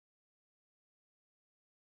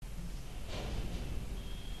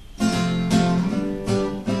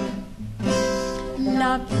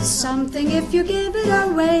Love is something if you give it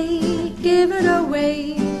away, give it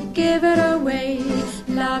away, give it away.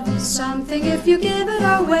 Love is something if you give it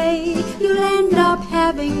away, you'll end up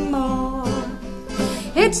having more.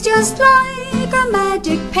 It's just like a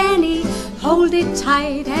magic penny, hold it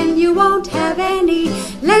tight and you won't have any.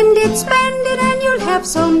 Lend it, spend it and you'll have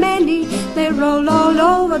so many, they roll all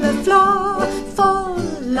over the floor. For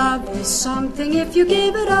love is something if you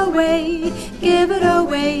give it away, give it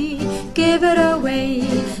away, give it away.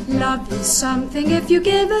 Love is something if you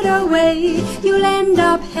give it away, you'll end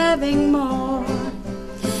up having more.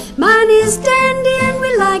 Mine is dandy and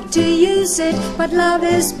we like to use it, but love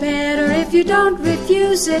is better if you don't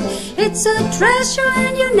refuse it. It's a treasure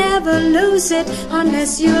and you never lose it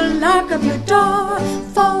unless you lock up your door.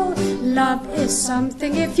 For love is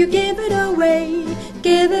something if you give it away,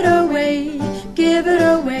 give it away, give it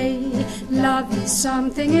away. Love is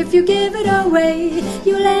something if you give it away,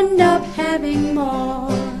 you'll end up having more.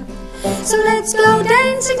 So let's go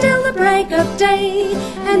dancing till the break of day,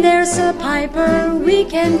 and there's a piper we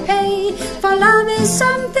can pay. For love is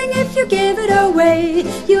something if you give it away,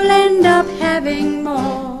 you'll end up having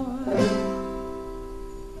more.